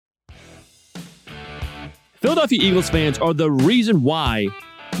Philadelphia Eagles fans are the reason why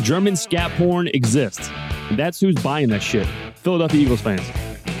German scat porn exists. And that's who's buying that shit. Philadelphia Eagles fans.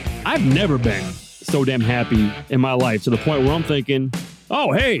 I've never been so damn happy in my life to the point where I'm thinking,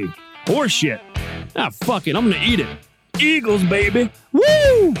 oh, hey, horse shit. Ah, fuck it, I'm gonna eat it. Eagles, baby.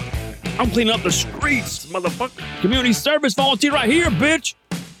 Woo! I'm cleaning up the streets, motherfucker. Community service volunteer right here, bitch.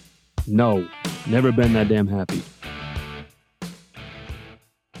 No, never been that damn happy.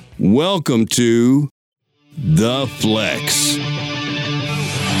 Welcome to The Flex. Here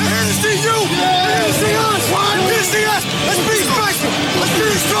to see you! Here to see us! Here to see us! Let's be special! Let's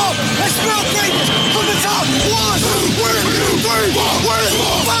be strong! Let's smell greatness from the top! 1, 2, 3, 4,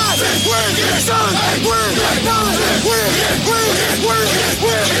 5, 6, 7, 8,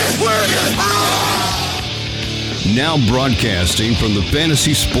 9, Now broadcasting from the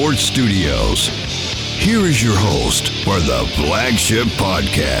Fantasy Sports Studios, here is your host for the flagship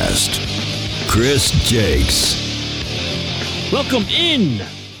podcast, Chris Jakes. Welcome in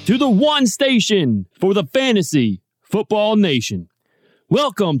to the one station for the Fantasy Football Nation.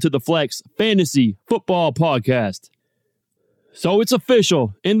 Welcome to the Flex Fantasy Football Podcast. So it's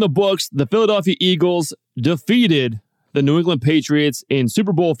official. In the books, the Philadelphia Eagles defeated the New England Patriots in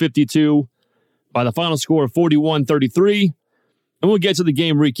Super Bowl 52 by the final score of 41-33. And we'll get to the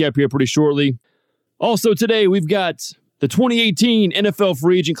game recap here pretty shortly. Also today, we've got the 2018 NFL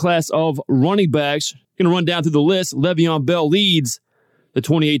free agent class of running backs. Going to run down through the list. Le'Veon Bell leads the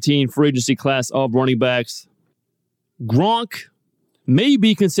 2018 free agency class of running backs. Gronk may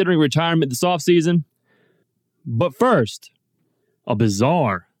be considering retirement this offseason. But first, a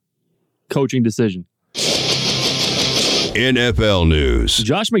bizarre coaching decision. NFL news.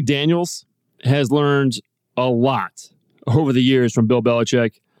 Josh McDaniels has learned a lot over the years from Bill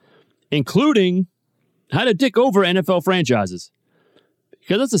Belichick, including how to dick over NFL franchises.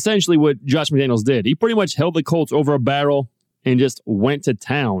 Because that's essentially what Josh McDaniels did. He pretty much held the Colts over a barrel and just went to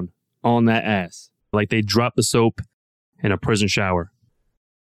town on that ass. Like they dropped the soap in a prison shower.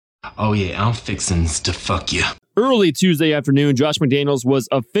 Oh yeah, I'm fixing to fuck you. Early Tuesday afternoon, Josh McDaniels was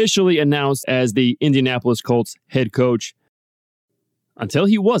officially announced as the Indianapolis Colts head coach. Until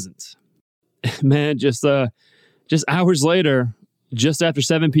he wasn't. Man, just hours later, just after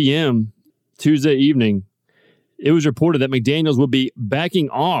 7 p.m., Tuesday evening, it was reported that McDaniels would be backing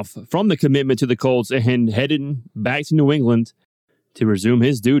off from the commitment to the Colts and heading back to New England to resume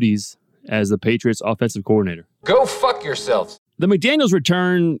his duties as the Patriots offensive coordinator. Go fuck yourself. The McDaniels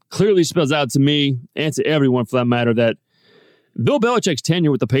return clearly spells out to me, and to everyone for that matter, that Bill Belichick's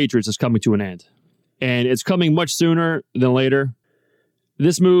tenure with the Patriots is coming to an end. And it's coming much sooner than later.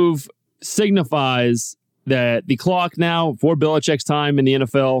 This move signifies that the clock now for Belichick's time in the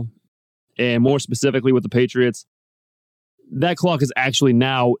NFL, and more specifically with the Patriots, that clock is actually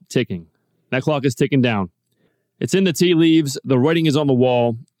now ticking. That clock is ticking down. It's in the tea leaves. The writing is on the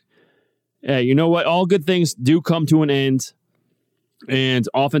wall. Hey, you know what? All good things do come to an end. And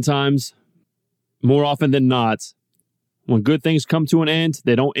oftentimes, more often than not, when good things come to an end,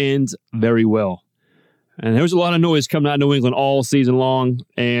 they don't end very well. And there was a lot of noise coming out of New England all season long,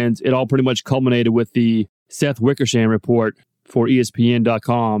 and it all pretty much culminated with the Seth Wickersham report for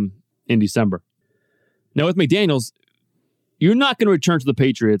ESPN.com in December. Now, with McDaniels, you're not going to return to the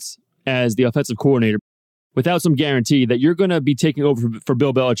Patriots as the offensive coordinator without some guarantee that you're going to be taking over for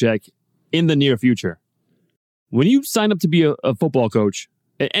Bill Belichick in the near future. When you sign up to be a football coach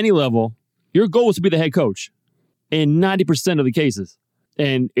at any level, your goal is to be the head coach in 90% of the cases.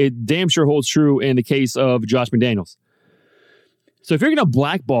 And it damn sure holds true in the case of Josh McDaniels. So if you're going to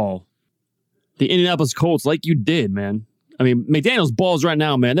blackball the Indianapolis Colts like you did, man. I mean, McDaniels balls right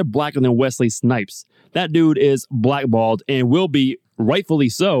now, man. They're blacker than Wesley Snipes. That dude is blackballed and will be rightfully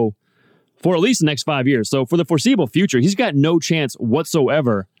so for at least the next 5 years. So for the foreseeable future, he's got no chance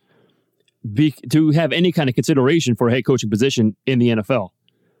whatsoever to have any kind of consideration for a head coaching position in the NFL,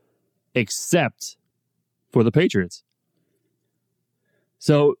 except for the Patriots.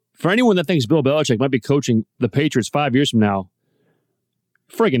 So for anyone that thinks Bill Belichick might be coaching the Patriots 5 years from now,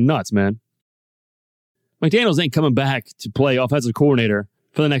 friggin' nuts, man. McDaniels ain't coming back to play offensive coordinator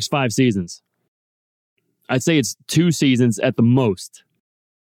for the next 5 seasons. I'd say it's 2 seasons at the most.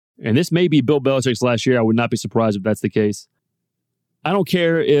 And this may be Bill Belichick's last year. I would not be surprised if that's the case. I don't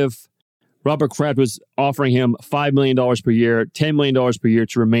care if Robert Kraft was offering him $5 million per year, $10 million per year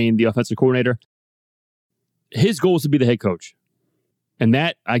to remain the offensive coordinator. His goal is to be the head coach. And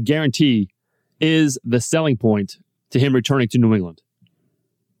that, I guarantee, is the selling point to him returning to New England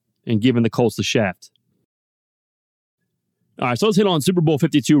and giving the Colts the shaft. All right, so let's hit on Super Bowl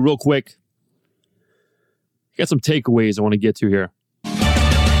 52 real quick. Got some takeaways I want to get to here.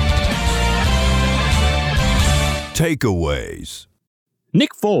 takeaways.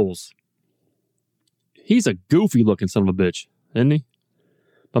 Nick Foles. He's a goofy-looking son of a bitch, isn't he?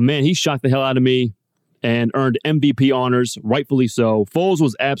 But, man, he shocked the hell out of me and earned MVP honors, rightfully so. Foles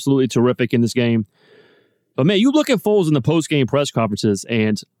was absolutely terrific in this game. But, man, you look at Foles in the post-game press conferences,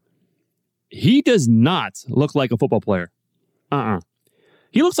 and he does not look like a football player.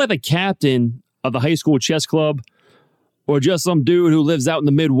 He looks like the captain of the high school chess club or just some dude who lives out in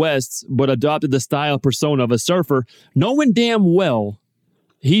the Midwest but adopted the style persona of a surfer, knowing damn well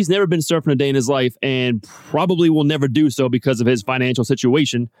he's never been surfing a day in his life and probably will never do so because of his financial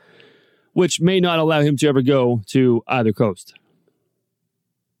situation, which may not allow him to ever go to either coast.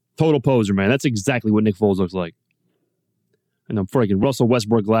 Total poser, man. That's exactly what Nick Foles looks like. And them freaking Russell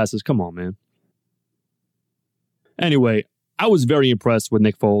Westbrook glasses. Come on, man. Anyway, I was very impressed with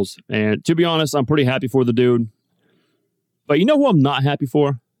Nick Foles. And to be honest, I'm pretty happy for the dude. But you know who I'm not happy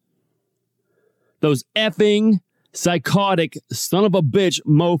for? Those effing psychotic son of a bitch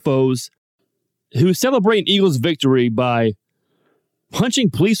mofos who celebrate an Eagles victory by punching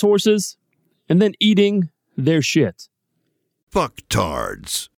police horses and then eating their shit.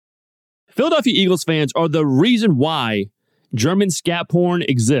 Fucktards. Philadelphia Eagles fans are the reason why German scat porn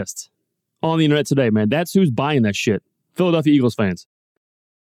exists on the internet today, man. That's who's buying that shit. Philadelphia Eagles fans.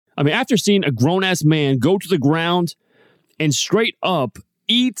 I mean, after seeing a grown-ass man go to the ground and straight up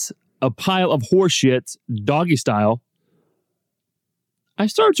eat a pile of horse shit, doggy style, I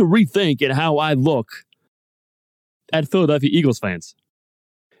started to rethink at how I look at Philadelphia Eagles fans.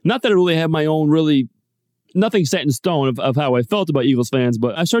 Not that I really have my own nothing set in stone of how I felt about Eagles fans,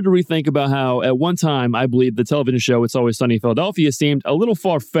 but I started to rethink about how at one time I believe the television show It's Always Sunny in Philadelphia seemed a little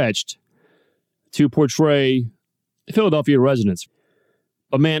far-fetched to portray Philadelphia residents.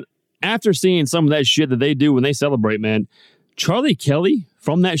 But man, after seeing some of that shit that they do when they celebrate, man, Charlie Kelly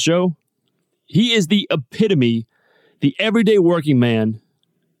from that show, he is the epitome, the everyday working man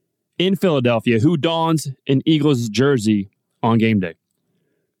in Philadelphia who dons an Eagles jersey on game day.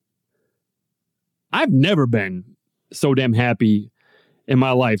 I've never been so damn happy in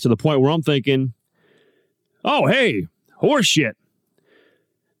my life to the point where I'm thinking, oh, hey, horse shit.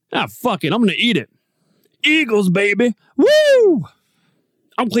 Ah, fuck it, I'm going to eat it. Eagles, baby. Woo!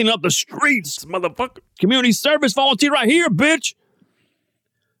 I'm cleaning up the streets, motherfucker. Community service volunteer right here, bitch.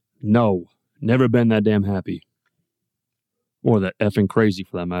 No, never been that damn happy. Or that effing crazy,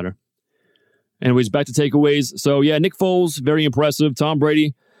 for that matter. Anyways, back to takeaways. So, yeah, Nick Foles, very impressive. Tom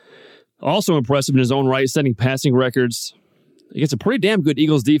Brady, also impressive in his own right, setting passing records against a pretty damn good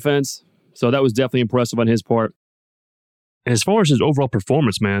Eagles defense. So that was definitely impressive on his part. And as far as his overall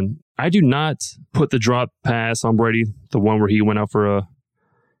performance, man, I do not put the drop pass on Brady, the one where he went out for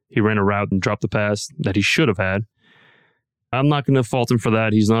he ran a route and dropped the pass that he should have had. I'm not going to fault him for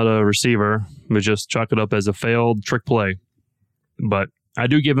that. He's not a receiver, but just chalk it up as a failed trick play. But I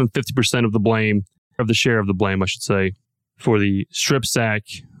do give him 50% of the blame, of the share of the blame, I should say, for the strip sack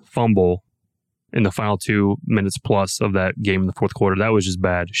fumble in the final 2 minutes plus of that game in the fourth quarter. That was just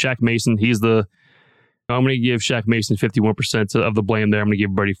bad. Shaq Mason, I'm going to give Shaq Mason 51% of the blame there. I'm going to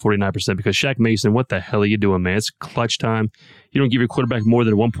give Brady 49% because Shaq Mason, what the hell are you doing, man? It's clutch time. You don't give your quarterback more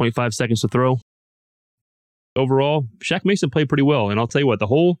than 1.5 seconds to throw. Overall, Shaq Mason played pretty well. And I'll tell you what, the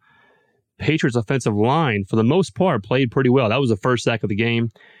whole Patriots offensive line, for the most part, played pretty well. That was the first sack of the game.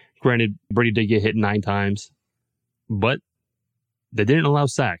 Granted, Brady did get hit 9 times, but they didn't allow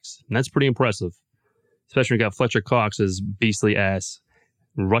sacks. And that's pretty impressive, especially when you got Fletcher Cox's beastly ass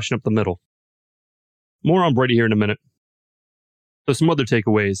rushing up the middle. More on Brady here in a minute. So some other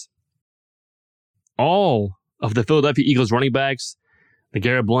takeaways. All of the Philadelphia Eagles running backs,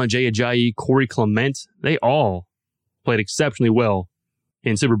 LeGarrette Blount, Jay Ajayi, Corey Clement, they all played exceptionally well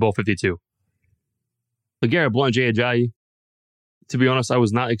in Super Bowl 52. LeGarrette Blount, Jay Ajayi, to be honest, I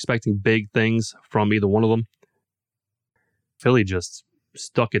was not expecting big things from either one of them. Philly just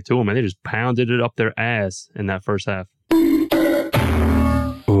stuck it to them, and they just pounded it up their ass in that first half.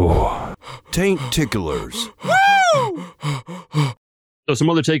 Oh. Taint ticklers. So some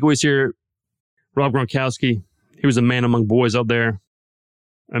other takeaways here. Rob Gronkowski, he was a man among boys out there.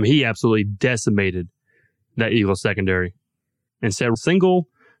 I mean, he absolutely decimated that Eagles secondary and set single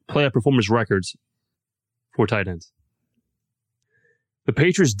playoff performance records for tight ends. The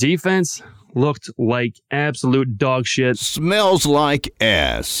Patriots defense looked like absolute dog shit. Smells like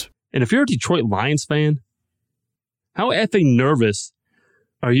ass. And if you're a Detroit Lions fan, how effing nervous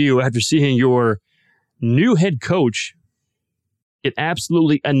are you after seeing your new head coach get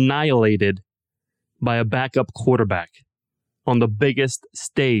absolutely annihilated by a backup quarterback on the biggest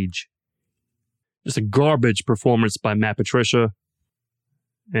stage? Just a garbage performance by Matt Patricia.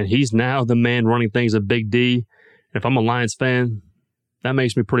 And he's now the man running things at Big D. If I'm a Lions fan, that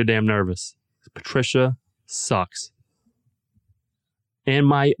makes me pretty damn nervous. Patricia sucks. And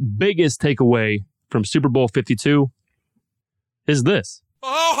my biggest takeaway from Super Bowl 52 is this.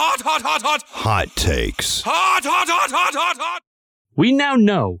 Oh, hot, hot, hot, hot. Hot takes. Hot, hot, hot, hot, hot, hot. We now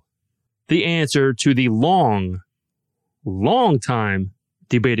know the answer to the long time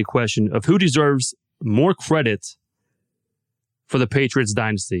debated question of who deserves more credit for the Patriots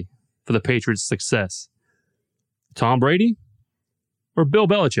dynasty, for the Patriots' success. Tom Brady or Bill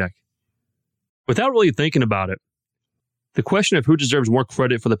Belichick? Without really thinking about it, the question of who deserves more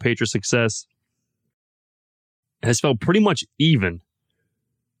credit for the Patriots' success has felt pretty much even.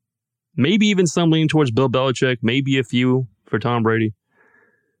 Maybe even some leaning towards Bill Belichick, maybe a few for Tom Brady.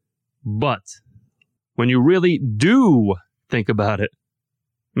 But when you really do think about it,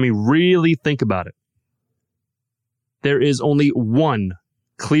 really think about it, there is only one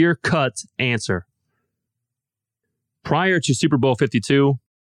clear-cut answer. Prior to Super Bowl 52,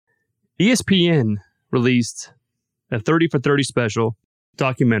 ESPN released a 30 for 30 special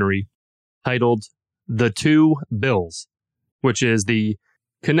documentary titled The Two Bills, which is the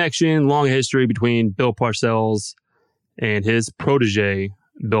connection, long history between Bill Parcells and his protege,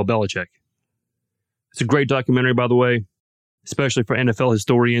 Bill Belichick. It's a great documentary, by the way, especially for NFL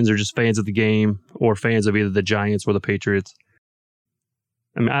historians or just fans of the game or fans of either the Giants or the Patriots.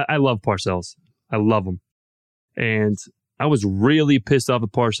 I love Parcells. I love him. And I was really pissed off at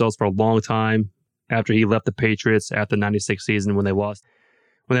Parcells for a long time after he left the Patriots after the 96 season when they lost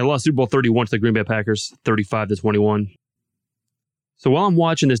Super Bowl 31 to the Green Bay Packers, 35-21. So while I'm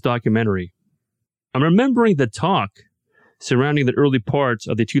watching this documentary, I'm remembering the talk surrounding the early parts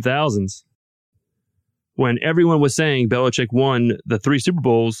of the 2000s when everyone was saying Belichick won the 3 Super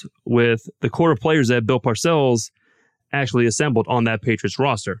Bowls with the core of players that Bill Parcells actually assembled on that Patriots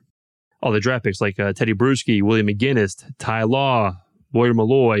roster. All the draft picks like Teddy Bruschi, William McGinnis, Ty Law, Lawyer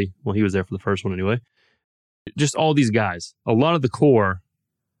Malloy. Well, he was there for the first one anyway. Just all these guys. A lot of the core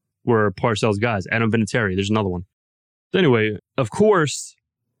were Parcells guys. Adam Vinatieri, there's another one. So anyway, of course,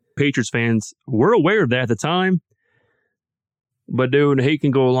 Patriots fans were aware of that at the time. But dude, hate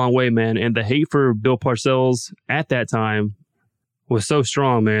can go a long way, man. And the hate for Bill Parcells at that time was so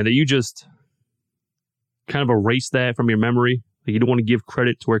strong, man, that you just kind of erase that from your memory. Like, you don't want to give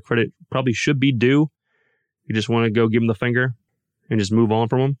credit to where credit probably should be due. You just want to go give him the finger and just move on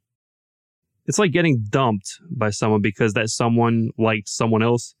from him. It's like getting dumped by someone because that someone liked someone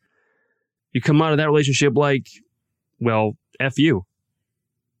else. You come out of that relationship like, well, F you,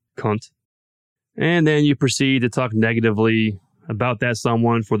 cunt. And then you proceed to talk negatively about that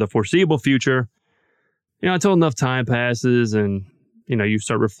someone for the foreseeable future. You know, until enough time passes and, you know, you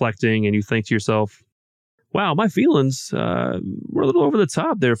start reflecting and you think to yourself, wow, my feelings were a little over the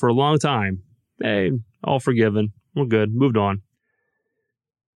top there for a long time. Hey, all forgiven. We're good. Moved on.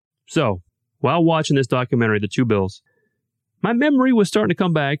 So, while watching this documentary, The Two Bills, my memory was starting to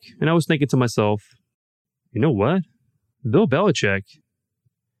come back, and I was thinking to myself, you know what? Bill Belichick,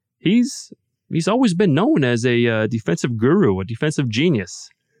 he's always been known as a defensive guru, a defensive genius.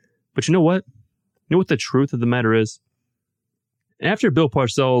 But you know what? You know what the truth of the matter is? After Bill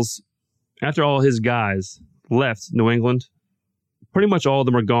Parcells, after all his guys left New England, pretty much all of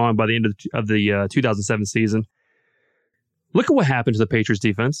them are gone by the end of the 2007 season. Look at what happened to the Patriots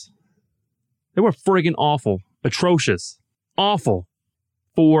defense. They were friggin' awful, atrocious, awful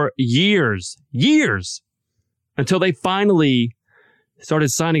for years, until they finally started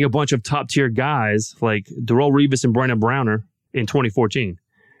signing a bunch of top-tier guys like Darrelle Revis and Brandon Browner in 2014.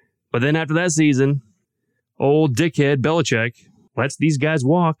 But then after that season, old dickhead Belichick lets these guys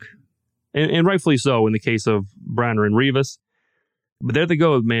walk, and rightfully so in the case of Browner and Revis. But there they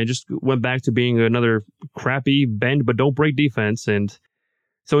go, man. Just went back to being another crappy bend but don't break defense. And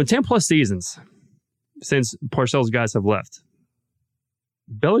so in 10 plus seasons since Parcells' guys have left,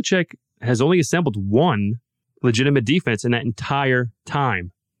 Belichick has only assembled one legitimate defense in that entire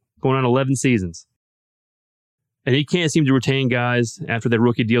time, going on 11 seasons. And he can't seem to retain guys after their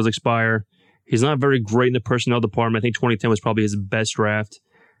rookie deals expire. He's not very great in the personnel department. I think 2010 was probably his best draft.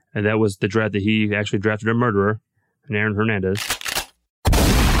 And that was the draft that he actually drafted a murderer, Aaron Hernandez.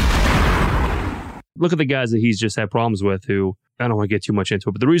 Look at the guys that he's just had problems with who, I don't want to get too much into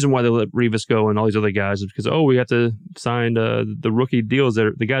it, but the reason why they let Revis go and all these other guys is because, we have to sign the rookie deals.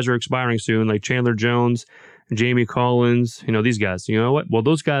 The guys are expiring soon, like Chandler Jones, Jamie Collins, these guys. You know what? Well,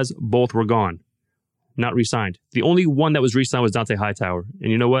 those guys both were gone, not re-signed. The only one that was re-signed was Dante Hightower.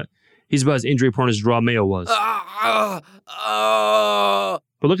 And you know what? He's about as injury-prone as Draw Mayo was.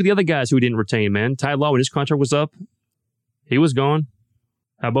 But look at the other guys who didn't retain, man. Ty Law, when his contract was up, he was gone.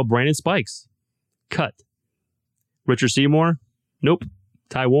 How about Brandon Spikes? Cut. Richard Seymour? Nope.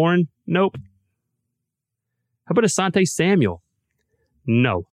 Ty Warren? Nope. How about Asante Samuel?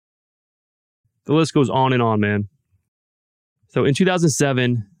 No. The list goes on and on, man. So in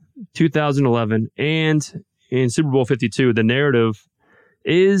 2007, 2011, and in Super Bowl 52, the narrative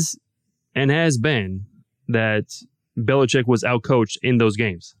is and has been that Belichick was outcoached in those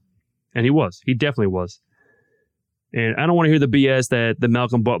games. And he was. He definitely was. And I don't want to hear the BS that the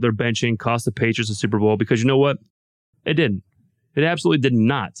Malcolm Butler benching cost the Patriots the Super Bowl, because you know what? It didn't. It absolutely did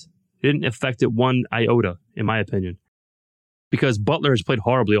not. It didn't affect it one iota, in my opinion. Because Butler has played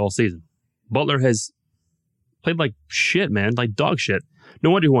horribly all season. Butler has played like shit, man. Like dog shit. No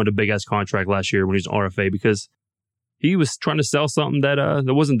wonder he wanted a big-ass contract last year when he was RFA, because he was trying to sell something that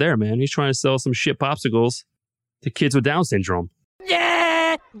wasn't there, man. He's trying to sell some shit popsicles to kids with Down syndrome.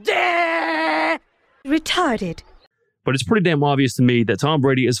 Yeah! Retarded. But it's pretty damn obvious to me that Tom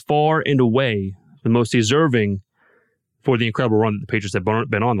Brady is far and away the most deserving for the incredible run that the Patriots have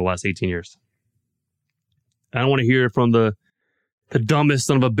been on the last 18 years. I don't want to hear from the dumbest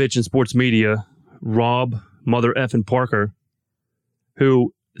son of a bitch in sports media, Rob Mother Effin Parker,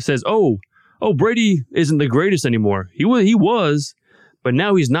 who says, oh, Brady isn't the greatest anymore. He was, but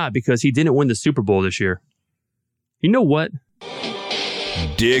now he's not because he didn't win the Super Bowl this year. You know what?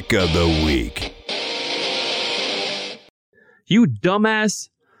 Dick of the Week. You dumbass,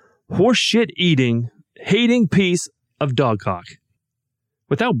 horseshit-eating, hating piece of dogcock.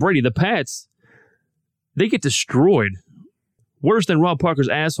 Without Brady, the Pats, they get destroyed. Worse than Rob Parker's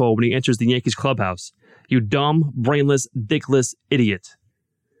asshole when he enters the Yankees clubhouse. You dumb, brainless, dickless idiot.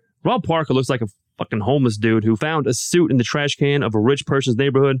 Rob Parker looks like a fucking homeless dude who found a suit in the trash can of a rich person's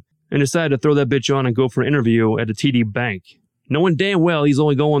neighborhood and decided to throw that bitch on and go for an interview at a TD Bank, knowing damn well he's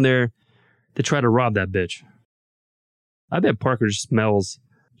only going there to try to rob that bitch. I bet Parker just smells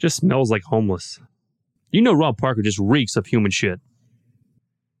like homeless. You know Rob Parker just reeks of human shit.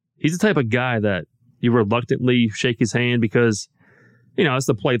 He's the type of guy that you reluctantly shake his hand because, you know, it's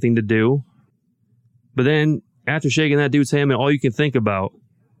the polite thing to do. But then, after shaking that dude's hand, all you can think about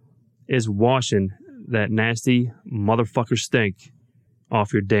is washing that nasty motherfucker stink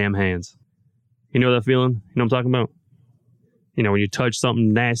off your damn hands. You know that feeling? You know what I'm talking about? You know, when you touch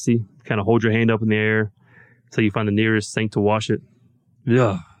something nasty, kind of hold your hand up in the air until you find the nearest sink to wash it.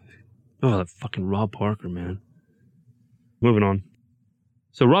 Ugh. Oh, that fucking Rob Parker, man. Moving on.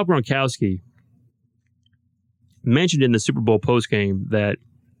 So Rob Gronkowski mentioned in the Super Bowl postgame that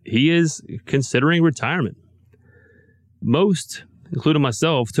he is considering retirement. Most, including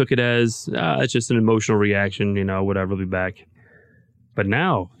myself, took it as, it's just an emotional reaction, you know, whatever, I'll be back. But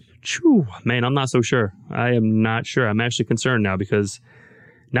now, man, I'm not so sure. I am not sure. I'm actually concerned now because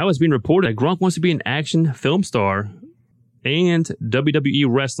now it's being reported that Gronk wants to be an action film star and WWE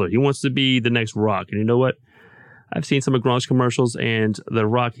wrestler. He wants to be the next Rock. And you know what? I've seen some of Gronk's commercials, and the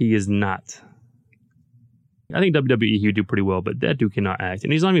Rock, he is not. I think WWE, he would do pretty well, but that dude cannot act.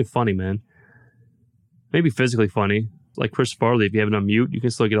 And he's not even funny, man. Maybe physically funny. Like Chris Farley, if you have it on mute, you can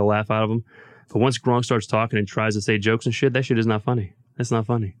still get a laugh out of him. But once Gronk starts talking and tries to say jokes and shit, that shit is not funny. That's not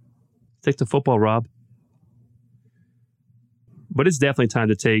funny. Stick to football, Rob. But it's definitely time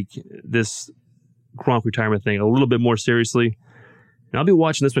to take this Gronk retirement thing a little bit more seriously. And I'll be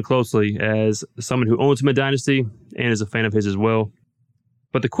watching this one closely as someone who owns him in Dynasty and is a fan of his as well.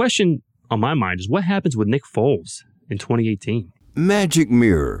 But the question on my mind is what happens with Nick Foles in 2018? Magic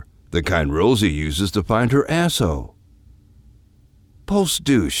mirror, the kind Rosie uses to find her asshole. Post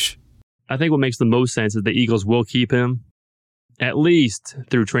douche. I think what makes the most sense is the Eagles will keep him at least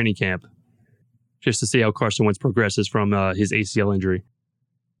through training camp, just to see how Carson Wentz progresses from his ACL injury.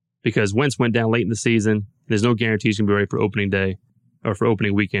 Because Wentz went down late in the season. There's no guarantee he's going to be ready for opening day, or for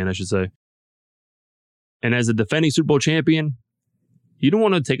opening weekend, I should say. And as a defending Super Bowl champion, you don't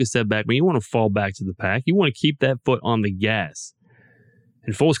want to take a step back, but you want to fall back to the pack. You want to keep that foot on the gas.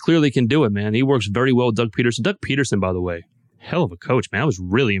 And Foles clearly can do it, man. He works very well with Doug Peterson. Doug Peterson, by the way, hell of a coach, man. I was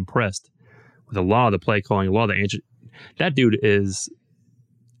really impressed with a lot of the play calling, a lot of the answers. That dude is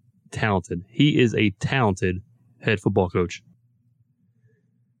talented. He is a talented head football coach.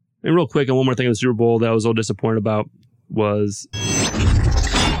 And real quick, and one more thing in the Super Bowl that I was a little disappointed about was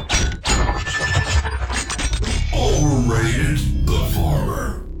Overrated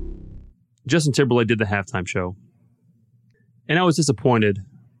performer. Justin Timberlake did the halftime show. And I was disappointed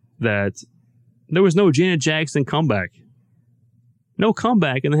that there was no Janet Jackson comeback. No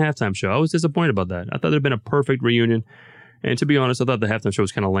comeback in the halftime show. I was disappointed about that. I thought there'd been a perfect reunion. And to be honest, I thought the halftime show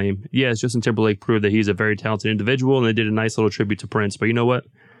was kind of lame. Yes, Justin Timberlake proved that he's a very talented individual, and they did a nice little tribute to Prince. But you know what?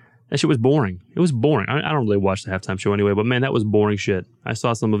 That shit was boring. It was boring. I don't really watch the halftime show anyway, but man, that was boring shit. I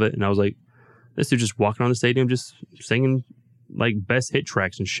saw some of it, and I was like, This dude just walking around the stadium just singing like best hit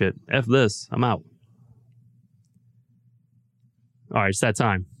tracks and shit. F this. I'm out. All right, it's that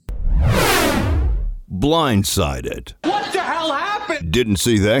time. Blindsided. What the hell happened? Didn't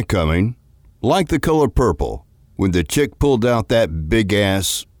see that coming. Like the color purple. When the chick pulled out that big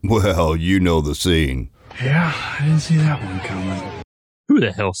ass, well, you know the scene. Yeah, I didn't see that one coming. Who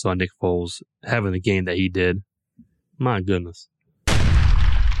the hell saw Nick Foles having the game that he did? My goodness.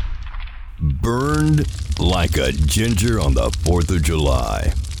 Burned like a ginger on the 4th of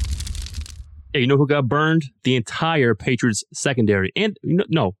July. Yeah, you know who got burned? The entire Patriots secondary. And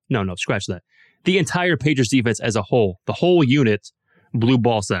no, scratch that. The entire Patriots defense as a whole. The whole unit blew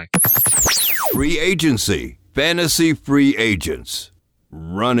ball sack. Free agency. Fantasy free agents.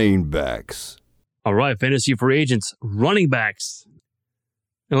 Running backs. All right, fantasy free agents, running backs.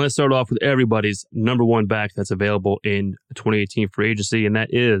 And let's start off with everybody's number one back that's available in 2018 free agency, and that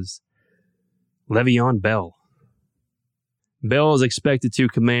is Le'Veon Bell. Bell is expected to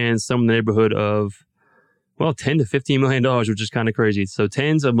command some in the neighborhood of, well, $10 to $15 million, which is kind of crazy. So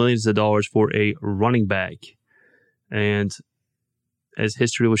tens of millions of dollars for a running back. And as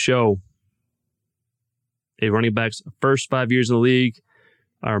history will show, a running back's first 5 years in the league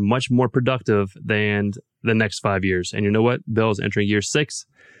are much more productive than the next 5 years. And you know what? Bell's entering year 6.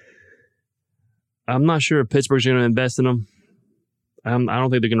 I'm not sure if Pittsburgh's going to invest in him. I don't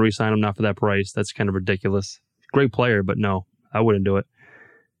think they're going to re-sign him now for that price. That's kind of ridiculous. Great player, but no, I wouldn't do it.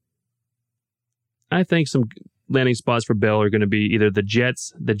 I think some landing spots for Bell are going to be either the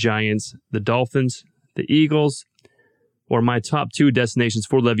Jets, the Giants, the Dolphins, the Eagles, or my top 2 destinations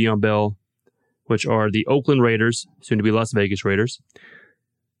for Le'Veon Bell, which are the Oakland Raiders, soon to be Las Vegas Raiders,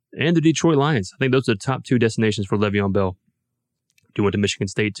 and the Detroit Lions. I think those are the top 2 destinations for Le'Veon Bell. Do you want to Michigan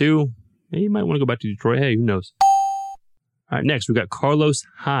State too? You might want to go back to Detroit. Hey, who knows? All right, next we got Carlos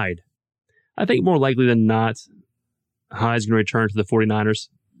Hyde. I think more likely than not, Hyde's going to return to the 49ers.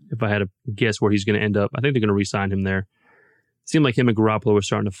 If I had to guess where he's going to end up, I think they're going to re-sign him there. It seemed like him and Garoppolo were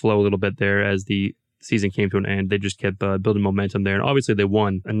starting to flow a little bit there as the season came to an end. They just kept building momentum there. And obviously they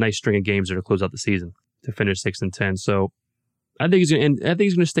won a nice string of games there to close out the season to finish 6-10. So I think he's going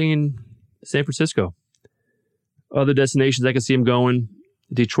to stay in San Francisco. Other destinations I can see him going: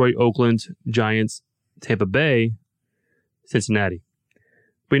 Detroit, Oakland, Giants, Tampa Bay, Cincinnati.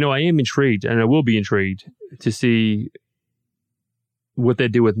 But I am intrigued, and I will be intrigued to see what they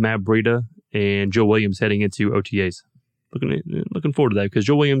do with Matt Breida and Joe Williams heading into OTAs. Looking forward to that, because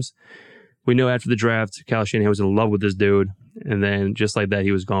Joe Williams, we know after the draft, Kyle Shanahan was in love with this dude, and then just like that,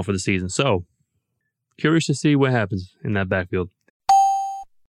 he was gone for the season. So, curious to see what happens in that backfield.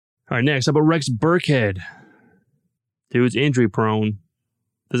 All right, next, how about Rex Burkhead? Dude's injury prone.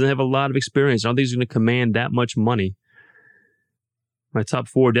 Doesn't have a lot of experience. I don't think he's going to command that much money. My top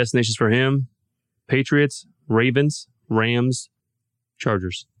 4 destinations for him: Patriots, Ravens, Rams,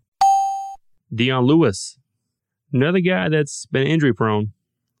 Chargers. Dion Lewis. Another guy that's been injury prone,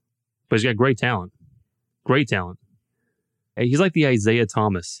 but he's got great talent. Great talent. He's like the Isaiah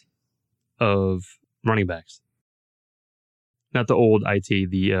Thomas of running backs. Not the old IT,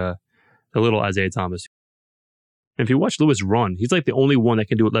 the little Isaiah Thomas. And if you watch Lewis run, he's like the only one that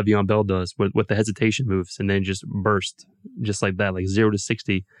can do what Le'Veon Bell does with the hesitation moves and then just burst just like that, like 0 to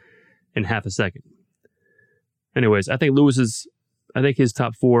 60 in half a second. Anyways, I think his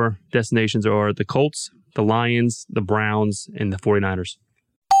top 4 destinations are the Colts, the Lions, the Browns, and the 49ers.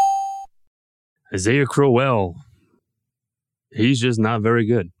 Isaiah Crowell. He's just not very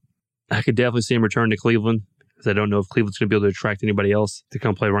good. I could definitely see him return to Cleveland, because I don't know if Cleveland's going to be able to attract anybody else to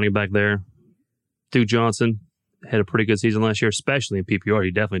come play running back there. Duke Johnson had a pretty good season last year, especially in PPR. He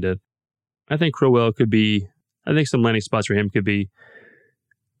definitely did. I think Crowell I think some landing spots for him could be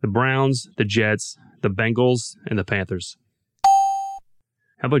the Browns, the Jets, the Bengals, and the Panthers.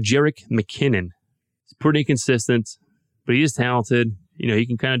 How about Jerick McKinnon? He's pretty inconsistent, but he is talented. He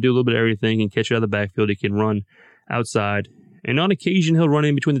can kind of do a little bit of everything. He can catch it out of the backfield. He can run outside. And on occasion, he'll run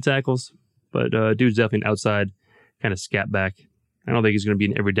in between the tackles. But dude's definitely an outside kind of scat back. I don't think he's going to be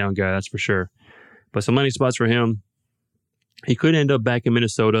an every down guy, that's for sure. But some landing spots for him. He could end up back in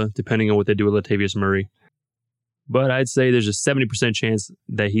Minnesota, depending on what they do with Latavius Murray. But I'd say there's a 70% chance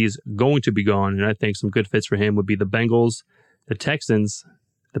that he's going to be gone. And I think some good fits for him would be the Bengals, the Texans,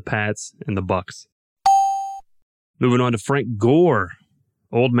 the Pats, and the Bucks. Moving on to Frank Gore.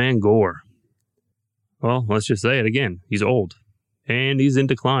 Old man Gore. Well, let's just say it again. He's old. And he's in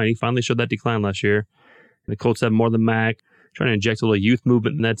decline. He finally showed that decline last year. The Colts have more than Mac, trying to inject a little youth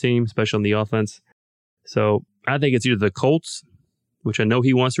movement in that team, especially on the offense. So I think it's either the Colts, which I know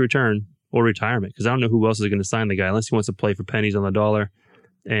he wants to return, or retirement, because I don't know who else is going to sign the guy unless he wants to play for pennies on the dollar.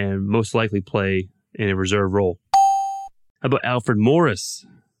 and most likely play in a reserve role. How about Alfred Morris?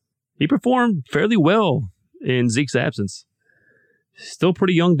 He performed fairly well in Zeke's absence. Still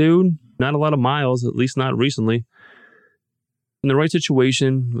pretty young dude, not a lot of miles, at least not recently. In the right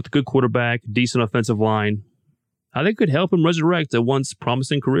situation, with a good quarterback, decent offensive line, I think could help him resurrect a once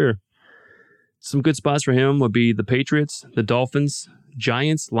promising career. Some good spots for him would be the Patriots, the Dolphins,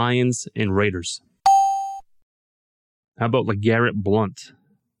 Giants, Lions, and Raiders. How about LeGarrette Blount?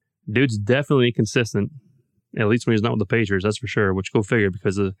 Dude's definitely inconsistent, at least when he's not with the Patriots, that's for sure, which go figure,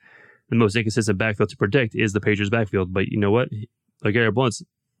 because the most inconsistent backfield to predict is the Patriots backfield. But you know what? LeGarrette Blount's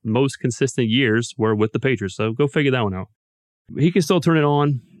most consistent years were with the Patriots, so go figure that one out. He can still turn it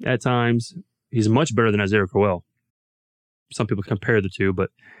on at times. He's much better than Isaiah Crowell. Some people compare the two, but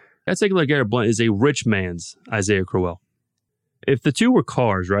I'd say LeGarrette Blount is a rich man's Isaiah Crowell. If the two were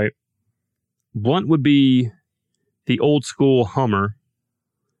cars, right, Blount would be the old school Hummer.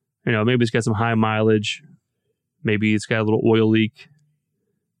 You know, maybe it's got some high mileage. Maybe it's got a little oil leak.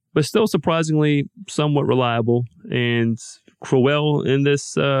 But still surprisingly somewhat reliable. And Crowell, in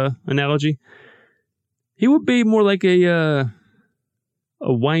this analogy, he would be more like a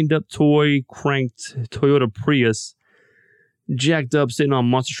wind-up toy cranked Toyota Prius, jacked up, sitting on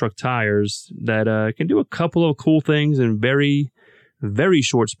monster truck tires that can do a couple of cool things in very, very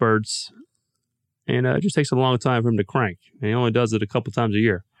short spurts. And it just takes a long time for him to crank. And he only does it a couple times a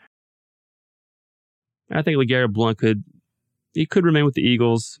year. I think LeGarrette Blount could remain with the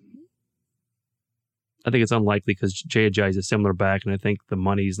Eagles. I think it's unlikely because Jay Ajayi is a similar back, and I think the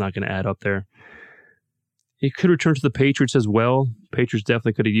money is not going to add up there. He could return to the Patriots as well. Patriots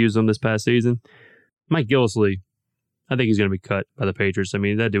definitely could have used him this past season. Mike Gillislee, I think he's going to be cut by the Patriots. I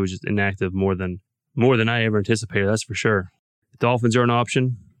mean, that dude was just inactive more than I ever anticipated, that's for sure. The Dolphins are an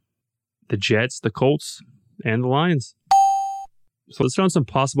option. The Jets, the Colts, and the Lions. So let's throw in some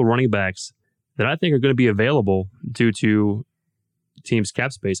possible running backs that I think are going to be available due to team's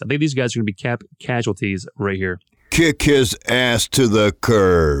cap space. I think these guys are going to be cap casualties right here. Kick his ass to the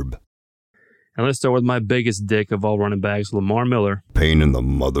curb. And let's start with my biggest dick of all running backs, Lamar Miller. Pain in the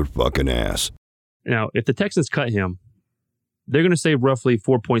motherfucking ass. Now, if the Texans cut him, they're going to save roughly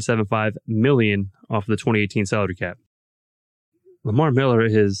 $4.75 million off of the 2018 salary cap. Lamar Miller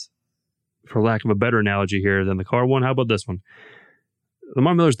is, for lack of a better analogy here than the car one, how about this one?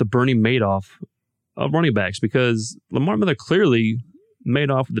 Lamar Miller is the Bernie Madoff of running backs, because Lamar Miller clearly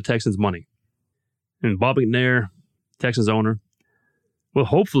made off with the Texans' money. And Bob McNair, Texans owner, will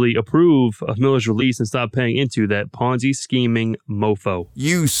hopefully approve of Miller's release and stop paying into that Ponzi scheming mofo.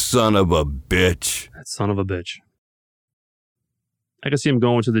 You son of a bitch. That son of a bitch. I can see him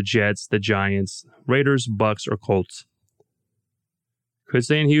going to the Jets, the Giants, Raiders, Bucks, or Colts. Could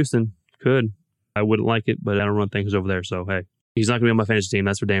stay in Houston. Could. I wouldn't like it, but I don't run things over there, so hey. He's not going to be on my fantasy team,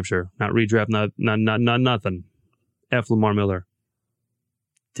 that's for damn sure. Not redraft, not nothing. F. Lamar Miller.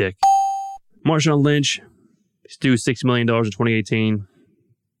 Dick. Marshawn Lynch. He's due $6 million in 2018.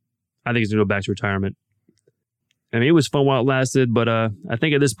 I think he's going to go back to retirement. I mean, it was fun while it lasted, but I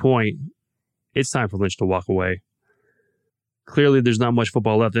think at this point, it's time for Lynch to walk away. Clearly, there's not much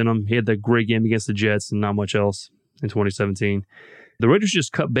football left in him. He had that great game against the Jets and not much else in 2017. The Raiders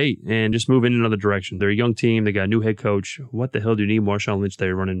just cut bait and just move in another direction. They're a young team. They got a new head coach. What the hell do you need Marshawn Lynch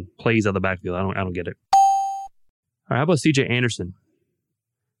there running plays out of the backfield? I don't get it. All right, how about C.J. Anderson?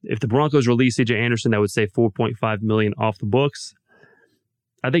 If the Broncos release C.J. Anderson, that would save $4.5 million off the books.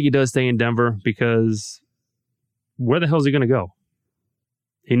 I think he does stay in Denver because where the hell is he going to go?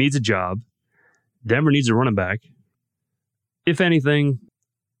 He needs a job. Denver needs a running back. If anything,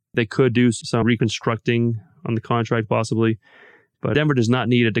 they could do some reconstructing on the contract possibly. But Denver does not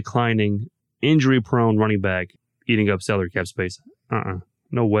need a declining, injury-prone running back eating up salary cap space.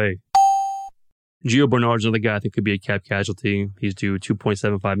 No way. Gio Bernard's another guy I think could be a cap casualty. He's due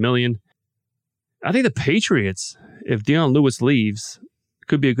 $2.75 million. I think the Patriots, if Dion Lewis leaves,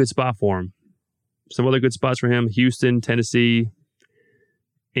 could be a good spot for him. Some other good spots for him: Houston, Tennessee,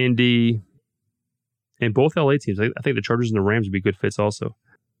 Indy, and both LA teams. I think the Chargers and the Rams would be good fits also.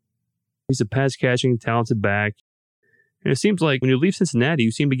 He's a pass-catching, talented back. And it seems like when you leave Cincinnati,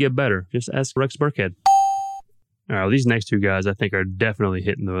 you seem to get better. Just ask Rex Burkhead. All right, well, these next two guys I think are definitely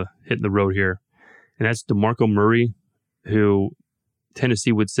hitting the road here. And that's DeMarco Murray, who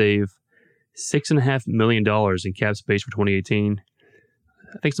Tennessee would save $6.5 million in cap space for 2018.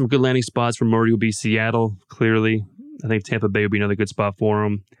 I think some good landing spots for Murray would be Seattle, clearly. I think Tampa Bay would be another good spot for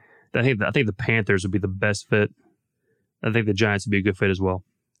him. I think the Panthers would be the best fit. I think the Giants would be a good fit as well.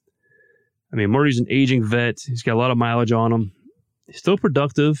 I mean, Murray's an aging vet. He's got a lot of mileage on him. He's still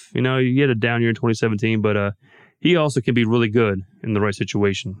productive. You know, he had a down year in 2017, but he also can be really good in the right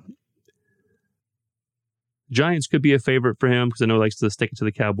situation. Giants could be a favorite for him because I know he likes to stick it to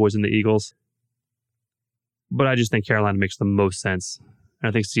the Cowboys and the Eagles. But I just think Carolina makes the most sense. And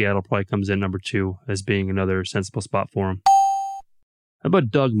I think Seattle probably comes in number 2 as being another sensible spot for him. How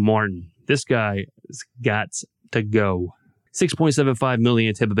about Doug Martin? This guy has got to go. $6.75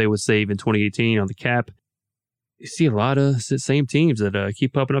 million Tampa Bay would save in 2018 on the cap. You see a lot of same teams that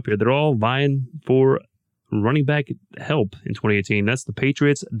keep popping up here. They're all vying for running back help in 2018. That's the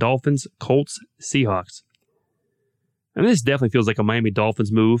Patriots, Dolphins, Colts, Seahawks. And this definitely feels like a Miami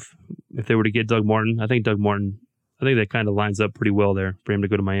Dolphins move if they were to get Doug Martin. I think that kind of lines up pretty well there for him to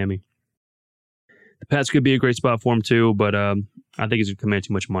go to Miami. The Pats could be a great spot for him too, but I think he's going to command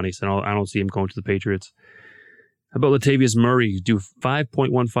too much money, so I don't see him going to the Patriots. How about Latavius Murray? Do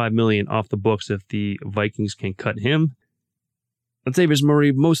 $5.15 million off the books if the Vikings can cut him. Latavius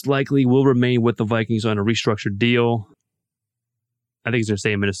Murray most likely will remain with the Vikings on a restructured deal. I think he's going to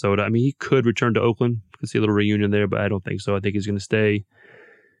stay in Minnesota. I mean, he could return to Oakland. You can see a little reunion there, but I don't think so. I think he's going to stay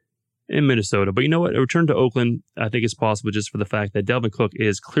in Minnesota. But you know what? A return to Oakland, I think it's possible just for the fact that Dalvin Cook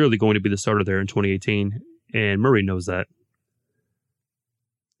is clearly going to be the starter there in 2018, and Murray knows that.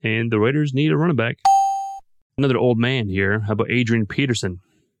 And the Raiders need a running back. Another old man here. How about Adrian Peterson?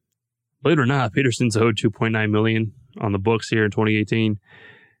 Believe it or not, Peterson's owed $2.9 million on the books here in 2018.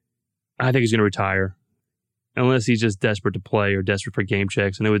 I think he's going to retire. Unless he's just desperate to play or desperate for game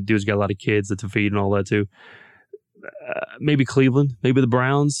checks. I know the dude's got a lot of kids to feed and all that too. Maybe Cleveland, maybe the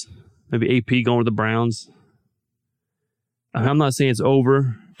Browns, maybe AP going to the Browns. I'm not saying it's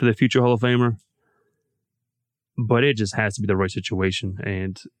over for the future Hall of Famer, but it just has to be the right situation.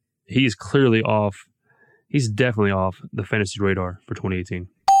 And he's clearly off. He's definitely off the fantasy radar for 2018.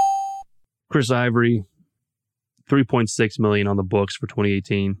 Chris Ivory, $3.6 million on the books for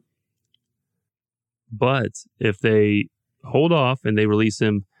 2018. But if they hold off and they release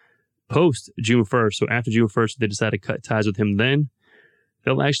him post June 1st, so after June 1st, they decide to cut ties with him then,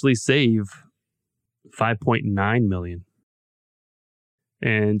 they'll actually save $5.9 million.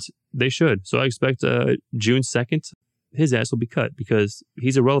 And they should. So I expect June 2nd, his ass will be cut because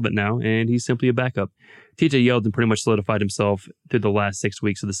he's irrelevant now and he's simply a backup. TJ Yeldon pretty much solidified himself through the last 6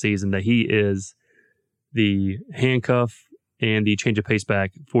 weeks of the season that he is the handcuff and the change of pace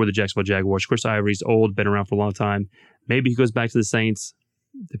back for the Jacksonville Jaguars. Chris Ivory's old, been around for a long time. Maybe he goes back to the Saints,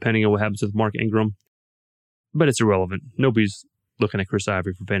 depending on what happens with Mark Ingram. But it's irrelevant. Nobody's looking at Chris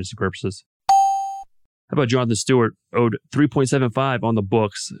Ivory for fantasy purposes. How about Jonathan Stewart? Owed $3.75 on the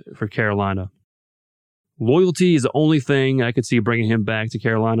books for Carolina. Loyalty is the only thing I could see bringing him back to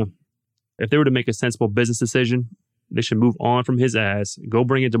Carolina. If they were to make a sensible business decision, they should move on from his ass, go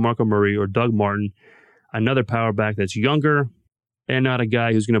bring in DeMarco Murray or Doug Martin, another power back that's younger and not a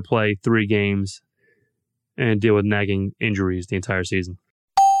guy who's going to play 3 games and deal with nagging injuries the entire season.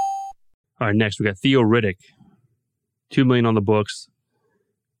 All right, next we got Theo Riddick. $2 million on the books.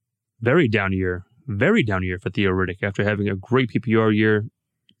 Very down year for Theo Riddick after having a great PPR year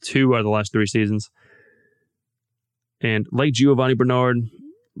 2 out of the last 3 seasons. And like Giovanni Bernard,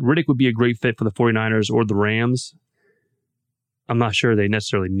 Riddick would be a great fit for the 49ers or the Rams. I'm not sure they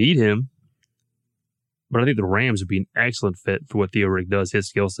necessarily need him, but I think the Rams would be an excellent fit for what Theo Riddick does, his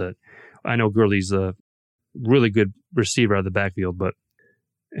skill set. I know Gurley's a really good receiver out of the backfield, but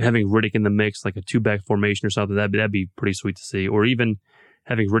having Riddick in the mix, like a 2-back formation or something, that'd be pretty sweet to see. Or even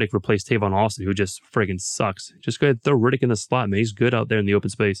having Riddick replace Tavon Austin, who just friggin' sucks. Just go ahead and throw Riddick in the slot, man. He's good out there in the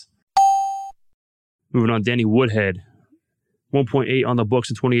open space. Moving on, Danny Woodhead. 1.8 on the books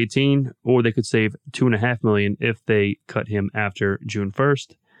in 2018, or they could save $2.5 million if they cut him after June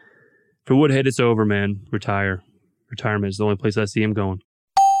 1st. For Woodhead, it's over, man. Retire. Retirement is the only place I see him going.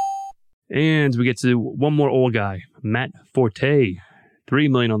 And we get to one more old guy, Matt Forte. $3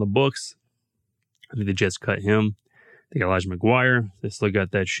 million on the books. I think the Jets cut him. They got Elijah McGuire. They still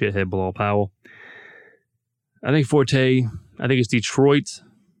got that shithead Bilal Powell. I think Forte, I think it's Detroit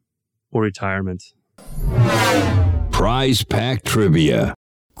or retirement. Prize Pack Trivia.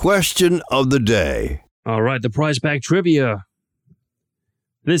 Question of the day. All right, the Prize Pack Trivia.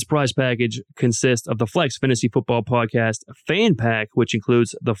 This prize package consists of the Flex Fantasy Football Podcast Fan Pack, which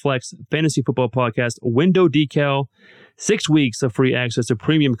includes the Flex Fantasy Football Podcast window decal, 6 weeks of free access to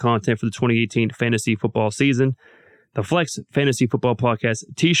premium content for the 2018 fantasy football season, the Flex Fantasy Football Podcast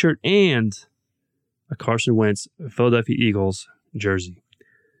t-shirt, and a Carson Wentz Philadelphia Eagles jersey.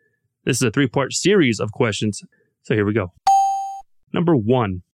 This is a 3-part series of questions, so here we go. Number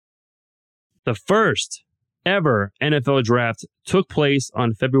 1. The first ever NFL draft took place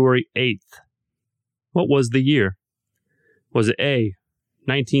on February 8th. What was the year? Was it A,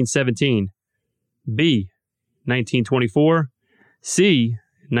 1917, B, 1924, C.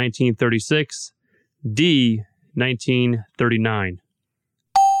 1936, D. 1939.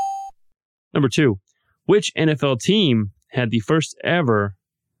 Number 2. Which NFL team had the first ever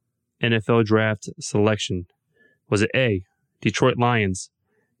NFL draft selection? Was it A. Detroit Lions,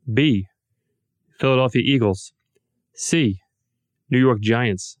 B. Philadelphia Eagles, C. New York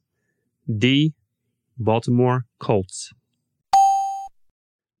Giants, D. Baltimore Colts?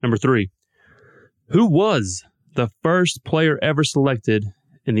 Number 3. Who was the first player ever selected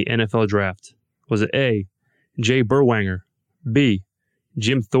in the NFL draft? Was it A. Jay Berwanger, B.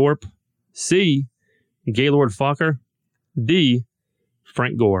 Jim Thorpe, C. Gaylord Fokker, D.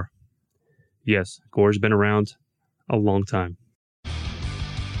 Frank Gore? Yes, Gore's been around a long time.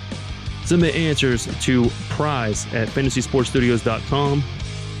 Submit answers to prize at fantasysportstudios.com.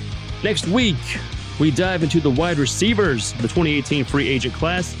 Next week, we dive into the wide receivers, the 2018 free agent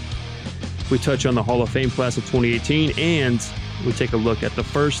class. We touch on the Hall of Fame class of 2018, and we take a look at the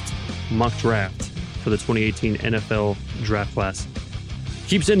first mock draft for the 2018 NFL draft class.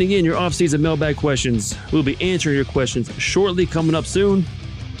 Keep sending in your offseason mailbag questions. We'll be answering your questions shortly, coming up soon.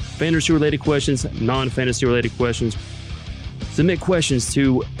 Fantasy-related questions, non-fantasy-related questions. Submit questions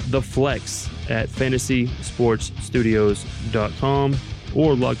to The Flex at fantasysportstudios.com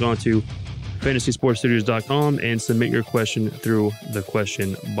or log on to fantasysportstudios.com and submit your question through the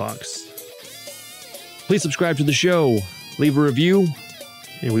question box. Please subscribe to the show, leave a review,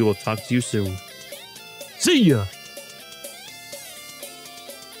 and we will talk to you soon. See ya!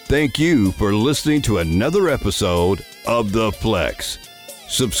 Thank you for listening to another episode of The Flex.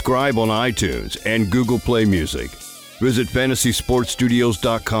 Subscribe on iTunes and Google Play Music. Visit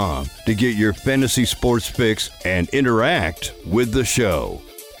fantasysportstudios.com to get your fantasy sports fix and interact with the show.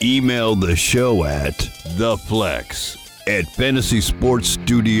 Email the show at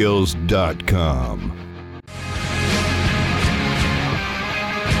theflex@fantasysportstudios.com.